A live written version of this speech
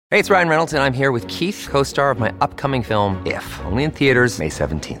Hey, it's Ryan Reynolds, and I'm here with Keith, co-star of my upcoming film, If, only in theaters May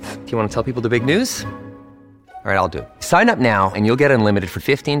 17th. Do you want to tell people the big news? All right, I'll do it. Sign up now and you'll get unlimited for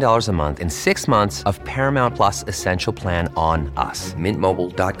 $15 a month and 6 months of Paramount Plus Essential Plan on us.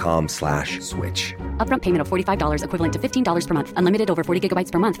 MintMobile.com/switch. Upfront payment of $45 equivalent to $15 per month. Unlimited over 40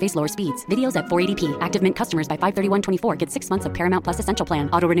 gigabytes per month. Face lower speeds. Videos at 480p. Active Mint customers by 531.24 get 6 months of Paramount Plus Essential Plan.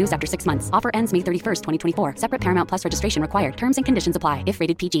 Auto renews after 6 months. Offer ends May 31st, 2024. Separate Paramount Plus registration required. Terms and conditions apply if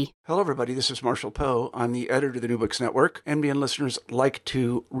rated PG. Hello, everybody. This is Marshall Poe. I'm the editor of the New Books Network. NBN listeners like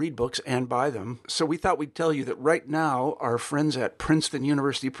to read books and buy them. So we thought we'd tell you that right now, our friends at Princeton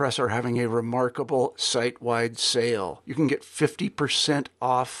University Press are having a remarkable site-wide sale. You can get 50%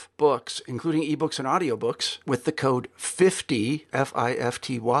 off books, including ebooks and audiobooks, with the code 50,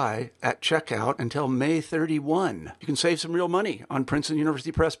 F-I-F-T-Y, at checkout until May 31. You can save some real money on Princeton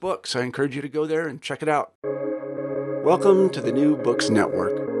University Press books. I encourage you to go there and check it out. Welcome to the New Books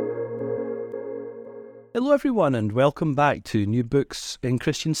Network. Hello everyone, and welcome back to New Books in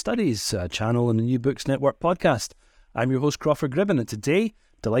Christian Studies, a channel on the New Books Network podcast. I'm your host, Crawford Gribben, and today,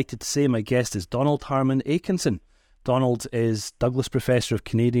 delighted to say my guest is Donald Harman Akenson. Donald is Douglas Professor of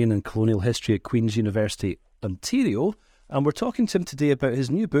Canadian and Colonial History at Queen's University, Ontario, and we're talking to him today about his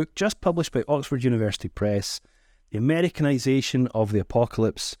new book, just published by Oxford University Press, The Americanization of the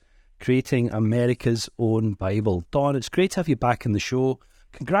Apocalypse, Creating America's Own Bible. Don, it's great to have you back in the show.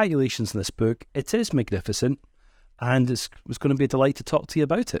 Congratulations on this book. It is magnificent, and it was going to be a delight to talk to you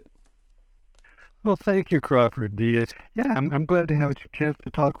about it. Well, thank you, Crawford. I'm glad to have a chance to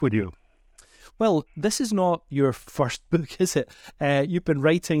talk with you. Well, this is not your first book, is it? You've been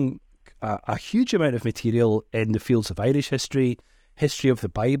writing a huge amount of material in the fields of Irish history, history of the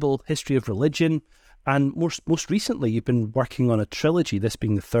Bible, history of religion, and most recently you've been working on a trilogy, this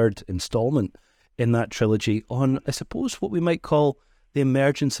being the third installment in that trilogy, on, I suppose, what we might call the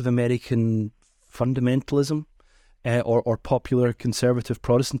emergence of American fundamentalism. Or popular conservative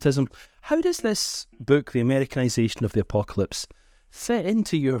Protestantism. How does this book, The Americanization of the Apocalypse, fit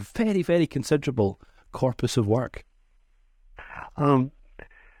into your very, very considerable corpus of work? That's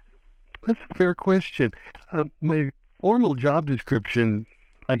a fair question. My formal job description,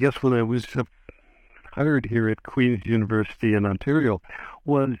 I guess when I was hired here at Queen's University in Ontario,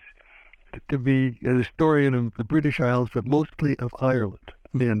 was to be a historian of the British Isles, but mostly of Ireland.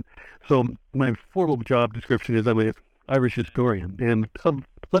 And so my formal job description is I'm an Irish historian, and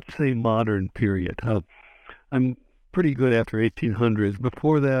let's say modern period. I'm pretty good after 1800s.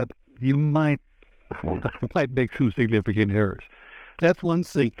 Before that, you might make some significant errors. That's one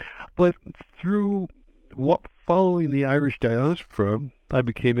thing. But through following the Irish diaspora, I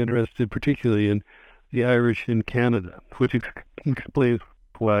became interested particularly in the Irish in Canada, which explains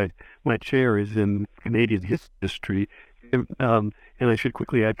why my chair is in Canadian history. And I should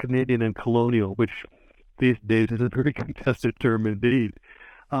quickly add Canadian and colonial, which these days is a very contested term indeed.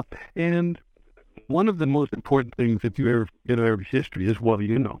 And one of the most important things if you ever get Irish history is, well,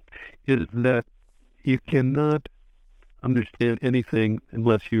 you know, is that you cannot understand anything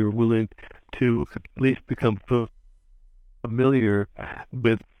unless you're willing to at least become familiar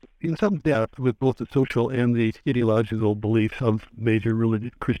with, in some depth, with both the social and the ideological beliefs of major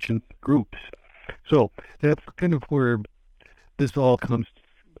religious Christian groups. So that's kind of where this all comes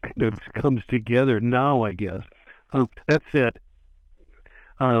together now, I guess. That said,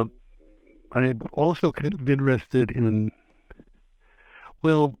 I'm also kind of interested in,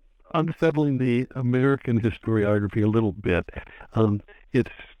 well, unsettling the American historiography a little bit.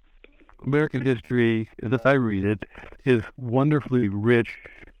 It's American history, as I read it, is wonderfully rich,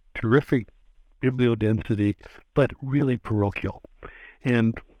 terrific bibliodensity, but really parochial.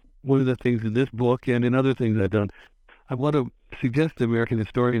 And one of the things in this book and in other things I've done, I want to suggest to American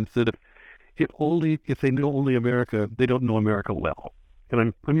historians that if they know only America, they don't know America well.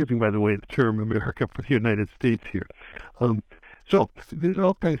 And I'm using, by the way, the term America for the United States here. So there's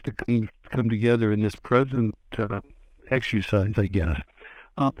all kinds of things come together in this present exercise, I guess.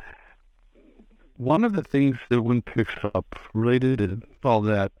 One of the things that one picks up related to all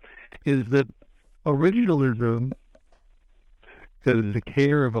that is that originalism, the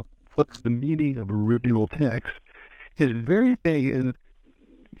care of what's the meaning of original text, is very big in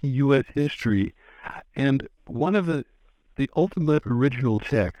U.S. history. And one of the ultimate original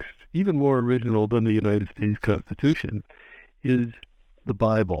text, even more original than the United States Constitution, is the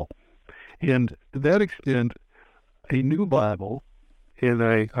Bible. And to that extent, a new Bible, and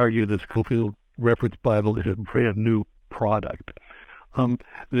I argue the Scofield Reference Bible is a brand new product.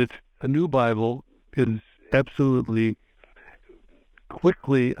 That a new Bible is absolutely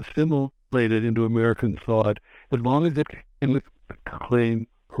quickly assimilated into American thought as long as it can claim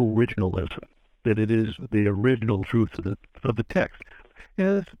originalism, that it is the original truth of the text,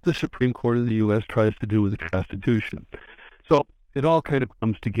 as the Supreme Court of the U.S. tries to do with the Constitution. So it all kind of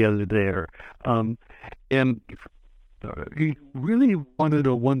comes together there. And he really wanted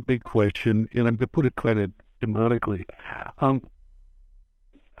a one big question, and I'm going to put it kind of demonically.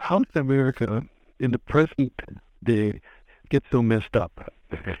 How does America in the present day get so messed up?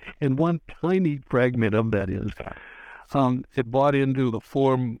 And one tiny fragment of that is it bought into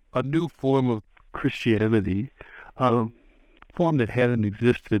a new form of Christianity, form that hadn't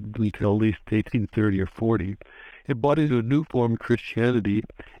existed until at least 1830 or 40. It bought into a new form of Christianity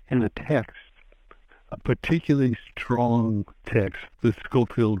and a text, a particularly strong text, the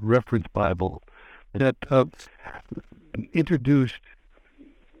Scofield Reference Bible, that introduced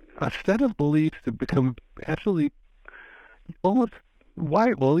a set of beliefs that become absolutely almost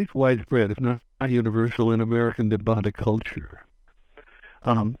at least widespread, if not universal, in American demonic culture.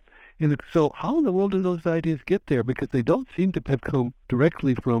 So how in the world do those ideas get there? Because they don't seem to have come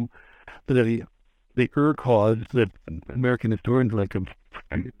directly from the cause that American historians like to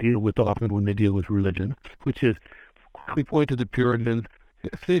deal with often when they deal with religion, which is we point to the Puritans,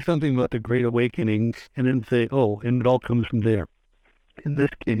 say something about the Great Awakening, and then say, oh, and it all comes from there. In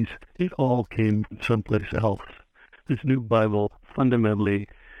this case, it all came from someplace else. This new Bible fundamentally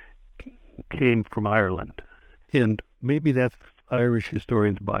came from Ireland. And maybe that's Irish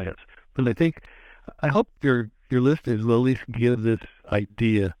historians' bias. But I hope your listeners will at least give this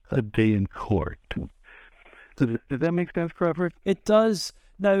idea a day in court. Does that make sense, Crawford? It does.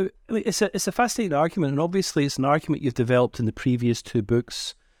 Now, I mean, it's a fascinating argument, and obviously it's an argument you've developed in the previous two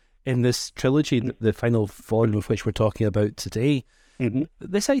books in this trilogy, the final volume of which we're talking about today. Mm-hmm.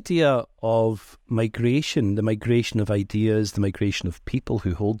 This idea of migration, the migration of ideas, the migration of people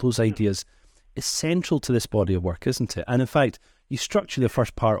who hold those ideas, is central to this body of work, isn't it? And in fact, you structure the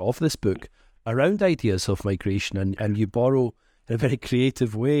first part of this book around ideas of migration, and you borrow in a very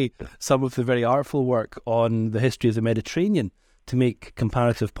creative way some of the very artful work on the history of the Mediterranean to make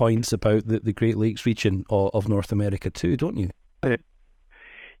comparative points about the Great Lakes region of North America too, don't you?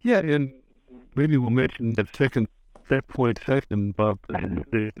 Yeah, and maybe we'll mention that point second about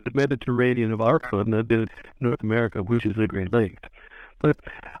the Mediterranean of our continent, North America, which is the Great Lakes. But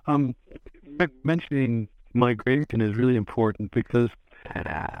mentioning migration is really important because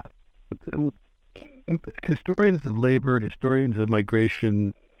historians of labor, historians of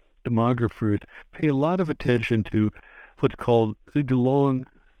migration, demographers pay a lot of attention to what's called the long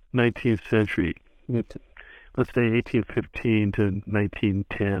 19th century, let's say 1815 to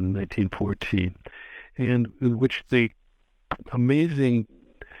 1910, 1914, and in which the amazing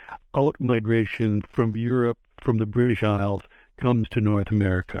out-migration from Europe, from the British Isles, comes to North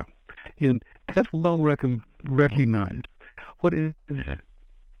America. And that's well recognized. What is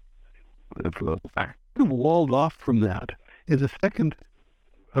walled off from that is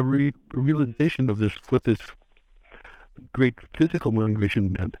a realization of what this great physical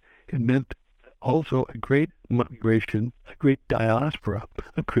migration meant. It meant also a great migration, a great diaspora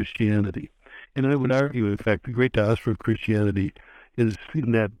of Christianity. And I would argue, in fact, the great diaspora of Christianity is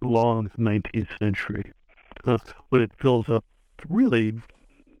in that long 19th century, when it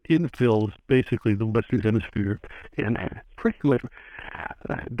infills basically the Western Hemisphere and pretty much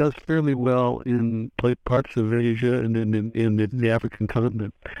does fairly well in parts of Asia and in the African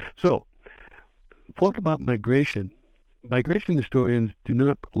continent. So, talk about migration. Migration historians do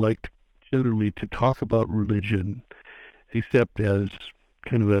not like generally to talk about religion except as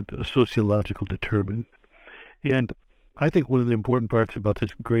kind of a sociological determinant. And I think one of the important parts about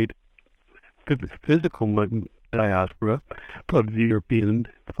this great physical diaspora of the European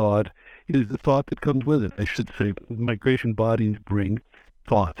thought is the thought that comes with it. I should say migration bodies bring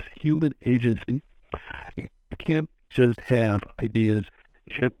thoughts, human agency. You can't just have ideas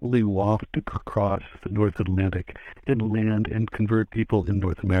gently waft across the North Atlantic and land and convert people in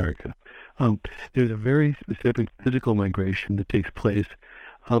North America. There's a very specific physical migration that takes place.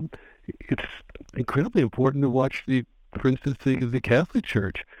 It's incredibly important to watch for instance, the Catholic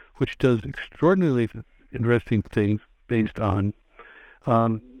Church, which does extraordinarily interesting things based on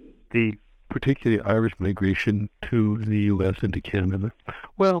the particularly Irish migration to the U.S. and to Canada.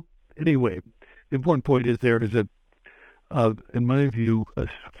 Well, anyway, the important point is that, in my view, a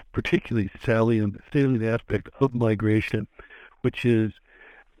particularly salient aspect of migration, which is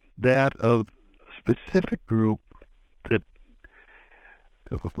that of a specific group that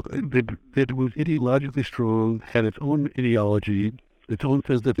was ideologically strong, had its own ideology, its own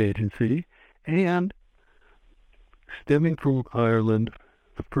sense of agency, and stemming from Ireland,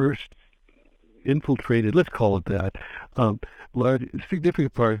 the first infiltrated, let's call it that, large,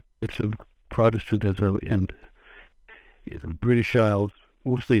 significant parts of Protestantism in the British Isles,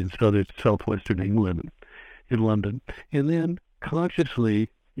 mostly in southwestern England, in London, and then consciously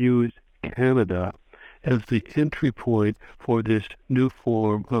used Canada as the entry point for this new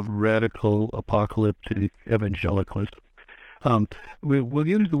form of radical apocalyptic evangelicalism. We'll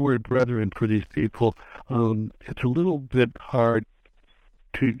use the word brethren for these people. It's a little bit hard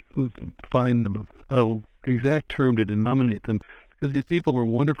to find the exact term to denominate them, because these people were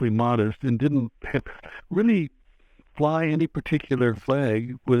wonderfully modest and didn't really fly any particular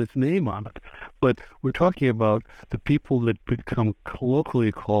flag with its name on it. But we're talking about the people that become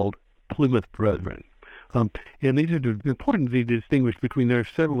colloquially called Plymouth Brethren. And these are important to distinguish between there are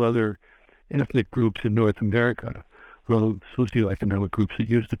several other ethnic groups in North America, socioeconomic groups that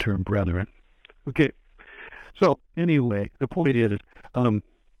use the term brethren. Okay, so anyway, the point is, the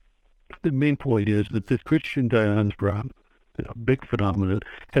main point is that this Christian diaspora, a big phenomenon,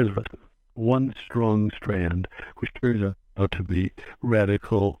 has one strong strand, which turns out to be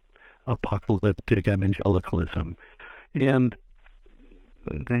radical apocalyptic evangelicalism. And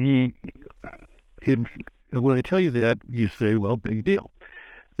when I tell you that, you say, well, big deal.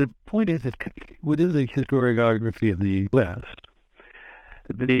 The point is that within the historiography of the West,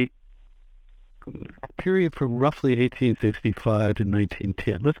 the period from roughly 1865 to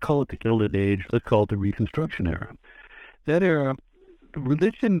 1910, let's call it the Gilded Age, let's call it the Reconstruction era. That era,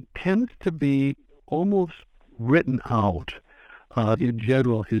 religion tends to be almost written out in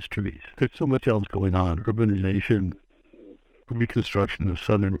general histories. There's so much else going on, urbanization, reconstruction of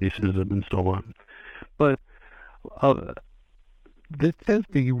Southern racism, and so on. But this tends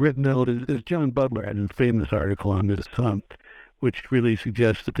to be written out, as John Butler had a famous article on this, which really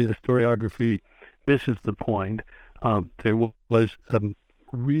suggests that the historiography misses the point. There was a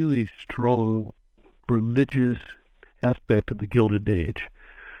really strong religious aspect of the Gilded Age,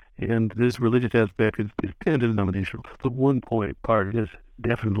 and this religious aspect is pan-denominational. The one point part is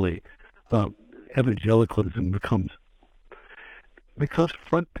definitely evangelicalism because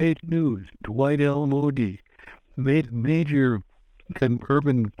front page news. Dwight L. Moody made major kind of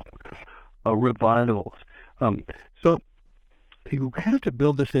urban revivals. So you have to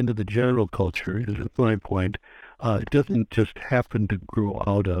build this into the general culture, is my point. It doesn't just happen to grow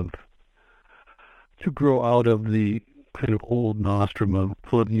out of the kind of old nostrum of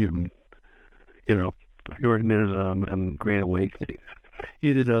Palladium, Puritanism and Great Awakenings.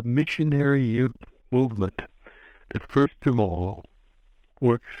 It is a missionary youth movement that first of all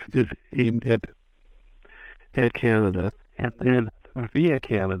is aimed at Canada, and then via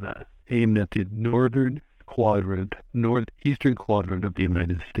Canada aimed at the northeastern quadrant of the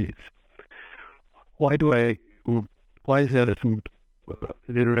United States. Why is that an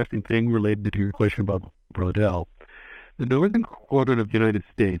interesting thing related to your question about Brodell? The northern quadrant of the United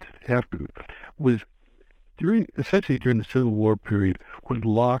States was essentially during the Civil War period, was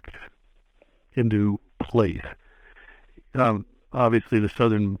locked into place. Obviously,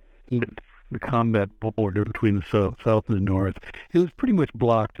 the combat border between the south and the north, it was pretty much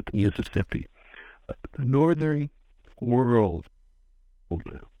blocked at the Mississippi. The northern world, which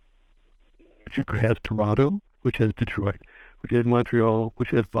has Toronto, which has Detroit, which has Montreal,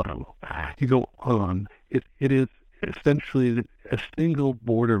 which has Ottawa. You go on. It is essentially a single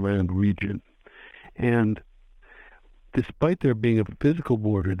borderland region. And despite there being a physical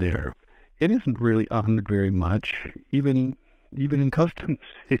border there, it isn't really honored very much, even in customs.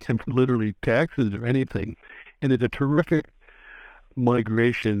 It's literally taxes or anything. And it's a terrific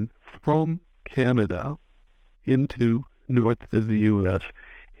migration from Canada into north of the U.S.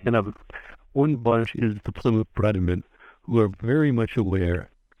 And one bunch is the Plymouth Brethren, who are very much aware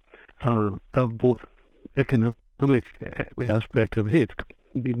of both economic aspect of, hey,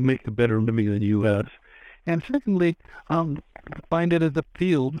 we make a better living in the U.S., and secondly, find it as a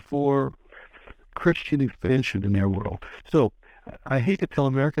field for Christian expansion in their world. So I hate to tell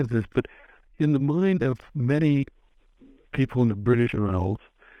Americans this, but in the mind of many people in the British Isles,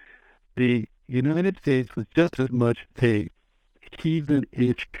 the United States was just as much a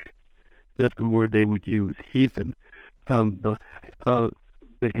heathen-ish, that's the word they would use, heathen,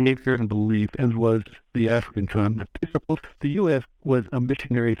 behavior and belief, as was the African continent. The U.S. was a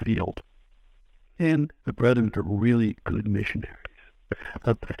missionary field, and the Brethren are really good missionaries.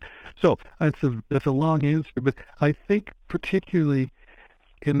 So that's a long answer, but I think particularly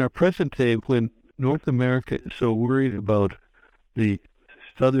in our present day, when North America is so worried about the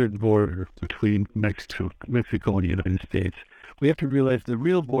southern border between Mexico and the United States, we have to realize the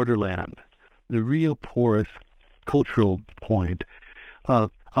real borderland, the real porous cultural point,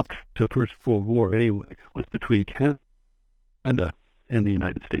 up to the First World War anyway, was between Canada and the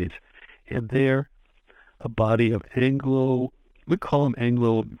United States. And there, a body of we call them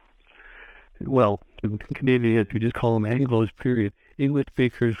Anglo, well, in Canadian, we just call them Anglos, period. English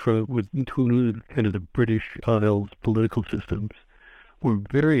speakers with included kind of the British Isles political systems were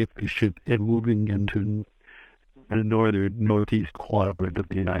very efficient at moving into the northeast quadrant of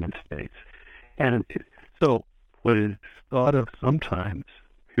the United States. And so what is thought of sometimes,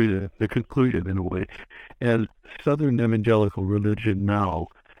 to the conclusion in a way, as Southern evangelical religion now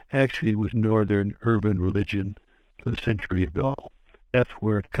actually was Northern urban religion a century ago. That's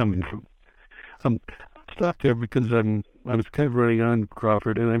where it's coming from. I'll stop there because I was kind of running on,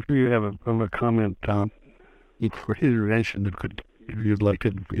 Crawford, and I'm sure you have a comment for intervention that you'd like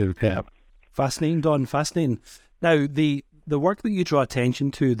to have. Fascinating, Don, fascinating. Now, the work that you draw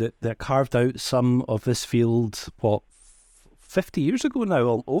attention to that carved out some of this field, 50 years ago now,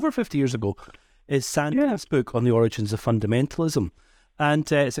 or over 50 years ago, is Sandin's book on the origins of fundamentalism.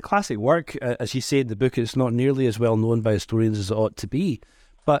 And it's a classic work. As you say in the book, it's not nearly as well known by historians as it ought to be.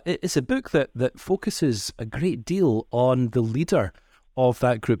 But it's a book that focuses a great deal on the leader of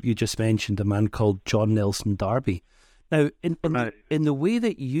that group you just mentioned, a man called John Nelson Darby. Now, in the way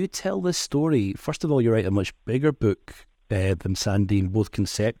that you tell this story, first of all, you write a much bigger book than Sandin, both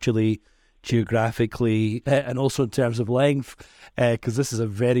conceptually, geographically, and also in terms of length, because this is a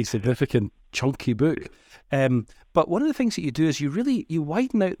very significant, chunky book. But one of the things that you do is you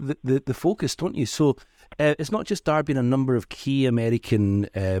widen out the focus, don't you? So it's not just Darby and a number of key American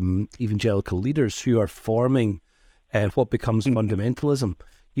evangelical leaders who are forming what becomes fundamentalism.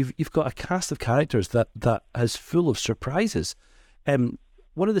 You've got a cast of characters that is full of surprises.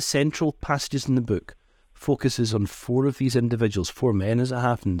 One of the central passages in the book focuses on four of these individuals, four men as it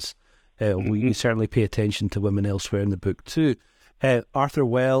happens. You certainly pay attention to women elsewhere in the book too. Arthur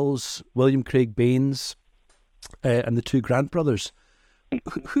Wells, William Craig Baines, and the two Grant brothers.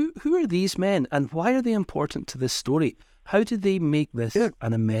 Who are these men, and why are they important to this story? How did they make this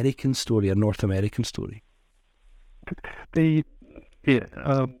an American story, a North American story? You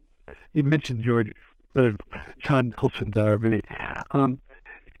mentioned John Nelson Darby,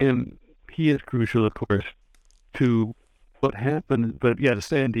 and he is crucial, of course, to what happened. But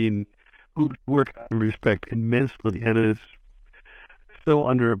Sandin, whose work I respect immensely and is so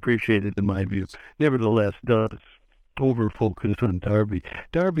underappreciated in my view, nevertheless does over-focus on Darby.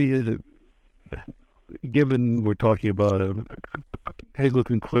 Darby is given we're talking about an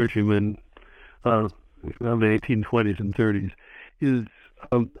Anglican clergyman of the 1820s and 30s,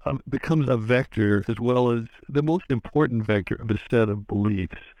 becomes a vector as well as the most important vector of a set of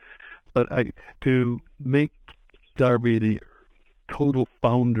beliefs. But to make Darby the total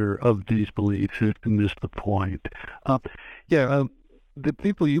founder of these beliefs is to miss the point. The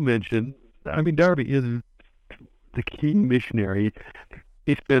people you mentioned, Darby is the key missionary.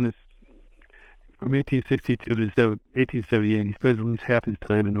 He spent from 1862 to 1878, he spent at least half his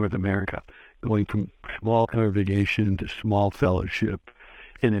time in North America, going from small congregation to small fellowship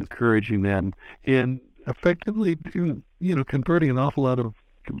and encouraging them and effectively, converting an awful lot of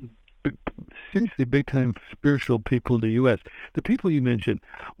seriously big-time spiritual people in the U.S. The people you mentioned,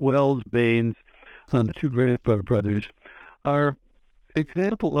 Wells, Baines, the two Grant brothers, are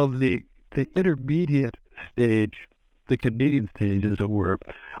example of the intermediate stage, the Canadian stage, as it were,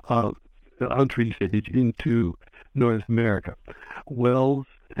 the entry stage into North America. Wells,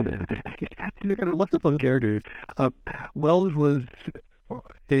 you're going to look up on characters. Wells was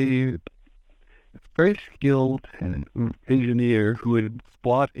a very skilled engineer who had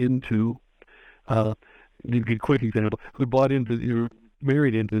bought into, to give you a quick example,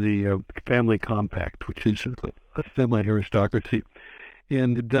 married into the family compact, which is a semi-aristocracy,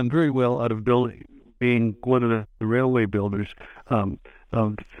 and had done very well out of being one of the railway builders of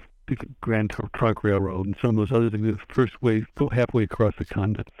the Grand Trunk Railroad and some of those other things, go halfway across the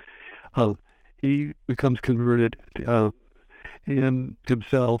continent. He becomes converted and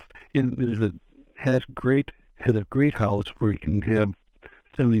himself has a great house where he can have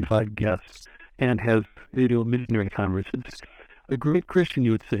 75 guests and has missionary conferences. A great Christian,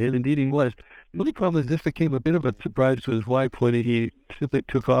 you would say, and indeed he was. The only problem is this became a bit of a surprise to his wife when he simply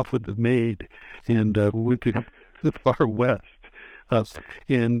took off with the maid and went to the far west.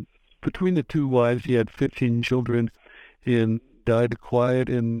 And between the two wives, he had 15 children and died a quiet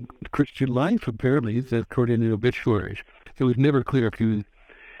and Christian life, apparently, according to obituaries. It was never clear if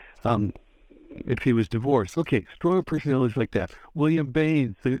he was divorced. Okay, strong personalities like that. William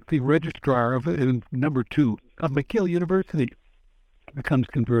Baines, the registrar of number 2 of McGill University, becomes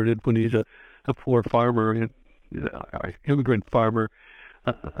converted when he's a poor farmer, immigrant farmer,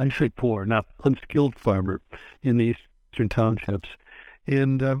 I say poor, not unskilled farmer in the eastern townships.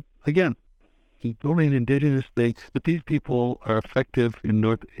 And again, it's only an indigenous thing, but these people are effective in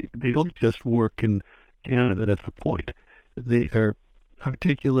North. They don't just work in Canada. That's the point. They are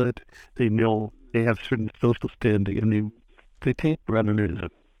articulate. They know. They have certain social standing, and they take revenue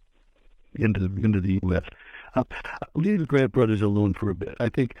into the U.S. Leave the Grant brothers alone for a bit. I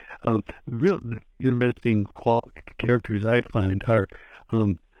think real interesting characters I find are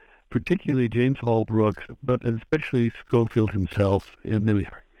particularly James Hall Brooks, but especially Schofield himself, and then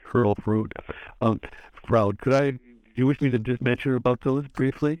Earl Froude. Do you wish me to just mention about those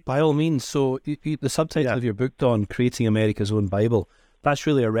briefly? By all means. So the subtitle of your book, Don, Creating America's Own Bible, that's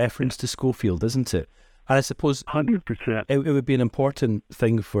really a reference to Schofield, isn't it? And I suppose 100%. It would be an important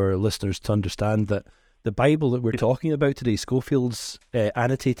thing for listeners to understand that the Bible that we're talking about today, Schofield's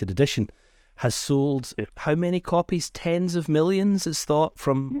annotated edition, has sold how many copies? Tens of millions, it's thought,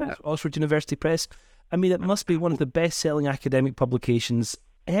 from Oxford University Press. I mean, it must be one of the best-selling academic publications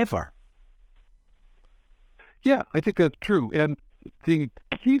ever. Yeah, I think that's true. And the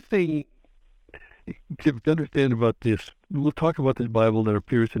key thing to understand about this, we'll talk about this Bible that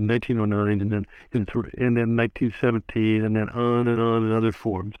appears in 1909 and then 1917 and then on in other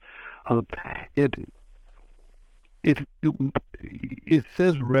forms. It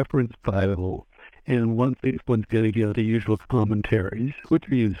says reference Bible, and one thing one's going to get the usual commentaries, which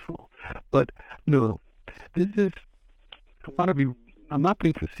are useful. But no, I'm not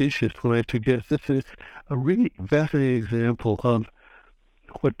being facetious when I suggest this is a really fascinating example of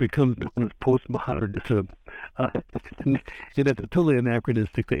what becomes known as postmodernism. And it's a totally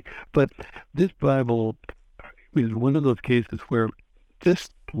anachronistic thing. But this Bible is one of those cases where,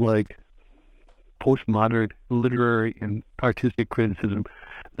 just like postmodern literary and artistic criticism,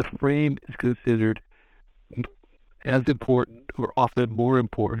 the frame is considered as important or often more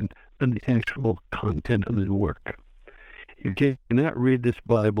important than the actual content of the work. You cannot read this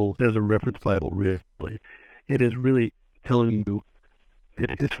Bible as a reference Bible, really. It is really telling you,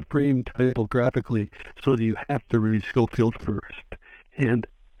 it is framed typographically so that you have to read Schofield first. And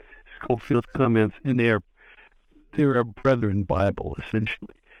Schofield's comments, and they're a brethren Bible,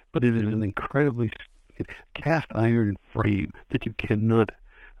 essentially. But it is an incredibly cast iron frame that you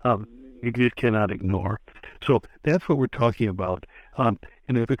just cannot ignore. So that's what we're talking about. And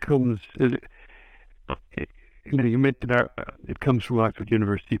it becomes, you mentioned it comes from Oxford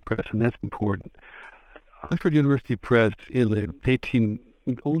University Press, and that's important. Oxford University Press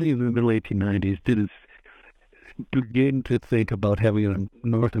only in the middle 1890s did it begin to think about having a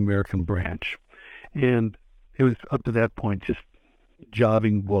North American branch. And it was up to that point just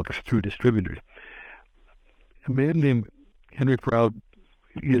jobbing books through distributors. A man named Henry Froude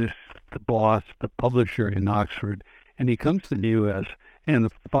is the boss, the publisher in Oxford, and he comes to the U.S.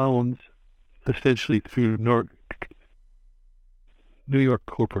 and founds, essentially through New York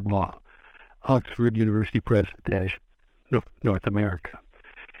corporate law, Oxford University Press North America.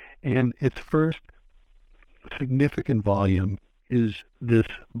 And its first significant volume is this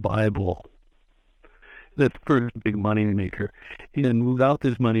Bible, that first big money maker. And without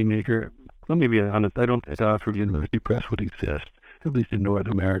this money maker, let me be honest, I don't think Oxford University Press would exist, at least in North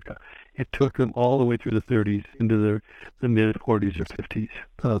America. It took them all the way through the 30s into the mid-40s or 50s.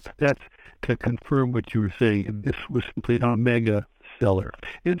 That's to confirm what you were saying. This was simply a mega seller.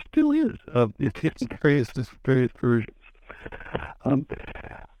 It still is. It's in various versions.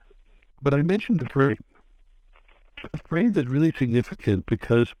 But I mentioned the frame. The frame is really significant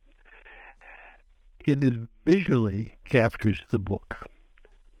because it visually captures the book.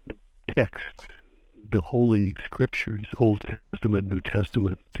 Text, the Holy Scriptures, Old Testament, New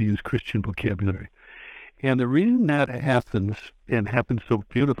Testament, to use Christian vocabulary. And the reason that happens, and happens so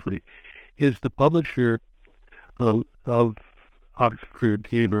beautifully, is the publisher of Oxford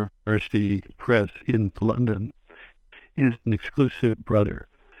University Press in London is an exclusive brother.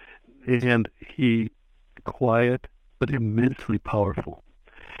 And he quiet, but immensely powerful.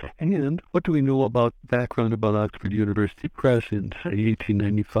 And what do we know about background about Oxford University Press in, say,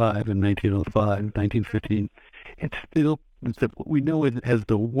 1895 and 1905, 1915? It's still, what we know it has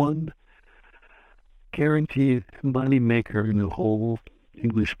the one guaranteed money maker in the whole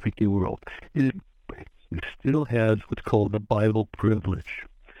English-speaking world. It still has what's called the Bible privilege.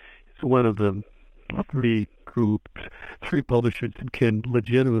 It's one of the three publishers that can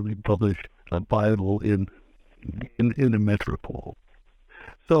legitimately publish a Bible in a metropole.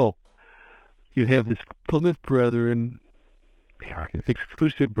 So you have this Plymouth Brethren,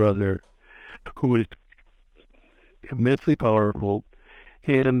 exclusive brother, who is immensely powerful,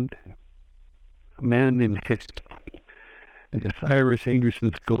 and a man named And Cyrus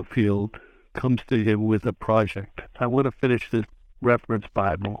Anderson Schofield comes to him with a project. I want to finish this reference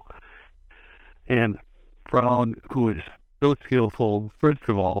Bible. And Brown, who is so skillful, first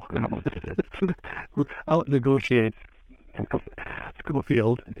of all, out negotiates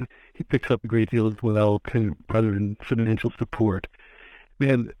Schofield. He picks up a great deal as well, kind of rather than financial support.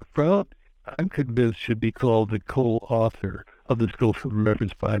 And Brown, I'm convinced, should be called the co-author of the Schofield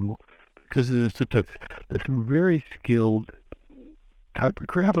Reference Bible, because it is such this very skilled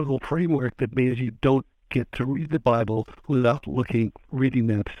typographical framework that means you don't get to read the Bible without reading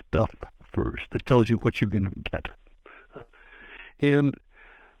that stuff first. That tells you what you're going to get. And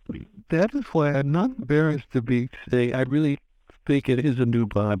that is why I'm not embarrassed to say I really think it is a new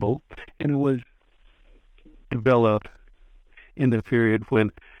Bible, and it was developed in the period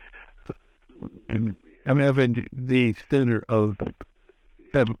when I'm having the center of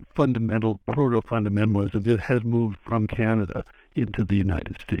proto-fundamentalism that has moved from Canada into the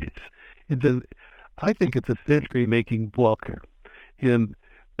United States. I think it's a century-making book, in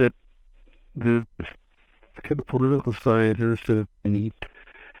that the kind of political scientists and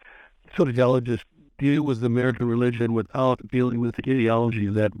sociologists deal with American religion without dealing with the ideology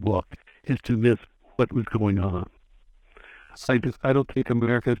of that book is to miss what was going on. I don't think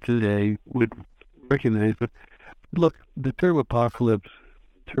America today would recognize it. Look, the term apocalypse,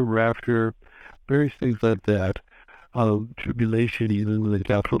 term rapture, various things like that, tribulation, even with a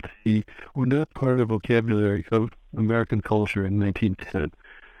capital T, were not part of the vocabulary of American culture in 1910.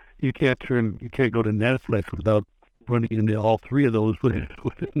 You can't go to Netflix without running into all three of those within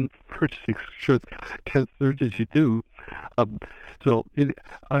the first 10 searches you do. I'm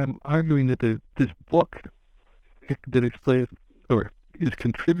arguing that this book that explains or is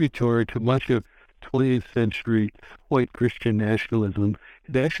contributory to much of 20th century white Christian nationalism.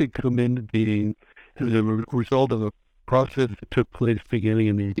 It actually come into being as a result of a process that took place beginning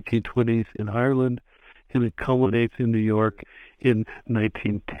in the 1820s in Ireland, and it culminates in New York in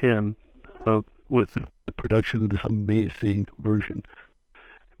 1910 with the production of this amazing version,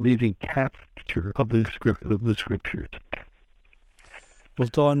 amazing capture of the scriptures. Well,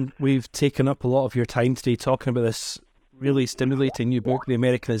 Don, we've taken up a lot of your time today talking about this really stimulating new book, The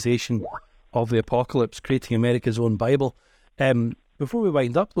Americanization of the Apocalypse, Creating America's Own Bible. Before we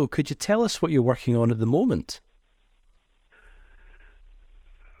wind up, though, could you tell us what you're working on at the moment?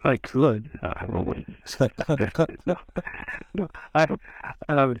 I could. I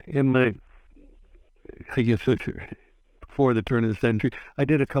guess before the turn of the century, I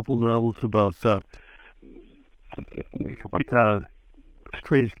did a couple novels about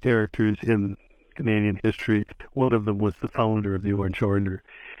strange characters in Canadian history. One of them was the founder of the Orange Order,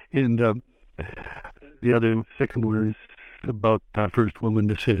 and the second one is about the first woman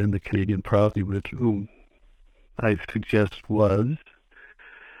to sit in the Canadian Parliament, whom I suggest was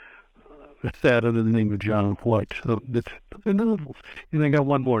sat under the name of John White. So they're novels, and I got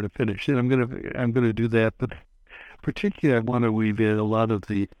one more to finish, and I'm gonna do that. But particularly, I want to weave in a lot of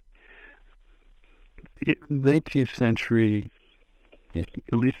the 19th century, at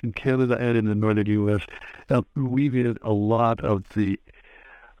least in Canada and in the northern U.S., weave in a lot of the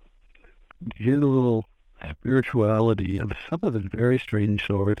general spirituality of some of the very strange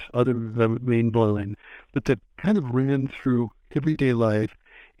sorts, other than mainline, but that kind of ran through everyday life,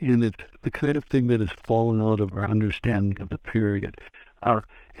 and it's the kind of thing that has fallen out of our understanding of the period. And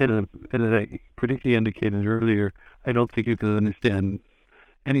as I particularly indicated earlier, I don't think you can understand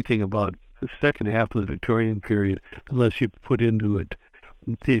anything about the second half of the Victorian period unless you put into it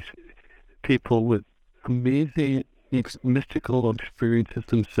these people with amazing mystical experiences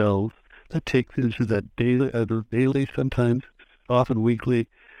themselves that take this as a daily, sometimes often weekly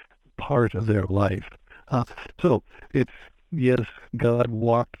part of their life. So it's, yes, God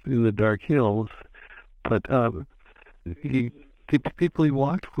walked in the dark hills, but the people he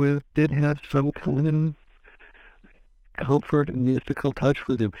walked with did have some kind of comfort and mystical touch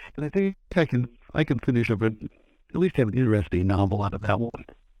with him. And I think I can finish up at least have an interesting novel out of that one.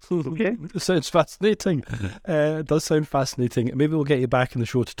 Okay. It sounds fascinating. It does sound fascinating. Maybe we'll get you back in the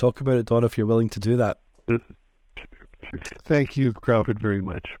show to talk about it, Don, if you're willing to do that. Thank you, Crawford, very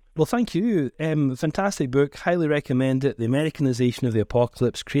much. Well, thank you. Fantastic book. Highly recommend it. The Americanization of the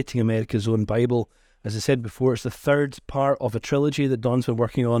Apocalypse, Creating America's Own Bible. As I said before, it's the third part of a trilogy that Don's been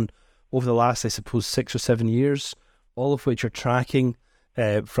working on over the last, I suppose, 6 or 7 years, all of which are tracking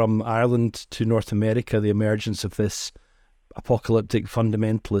from Ireland to North America, the emergence of this apocalyptic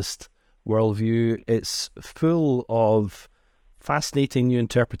fundamentalist worldview. It's full of fascinating new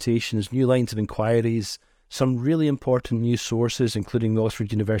interpretations, new lines of inquiries, some really important new sources, including the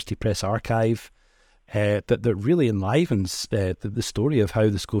Oxford University Press Archive. that really enlivens the story of how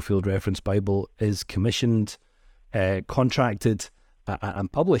the Schofield Reference Bible is commissioned, contracted,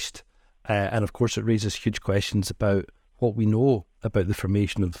 and published. And of course, it raises huge questions about what we know about the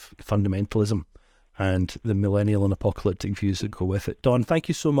formation of fundamentalism and the millennial and apocalyptic views that go with it. Don, thank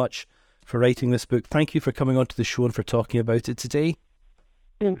you so much for writing this book. Thank you for coming onto the show and for talking about it today.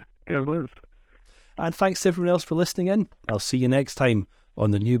 Yeah, Liz. And thanks to everyone else for listening in. I'll see you next time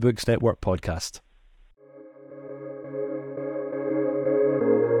on the New Books Network podcast.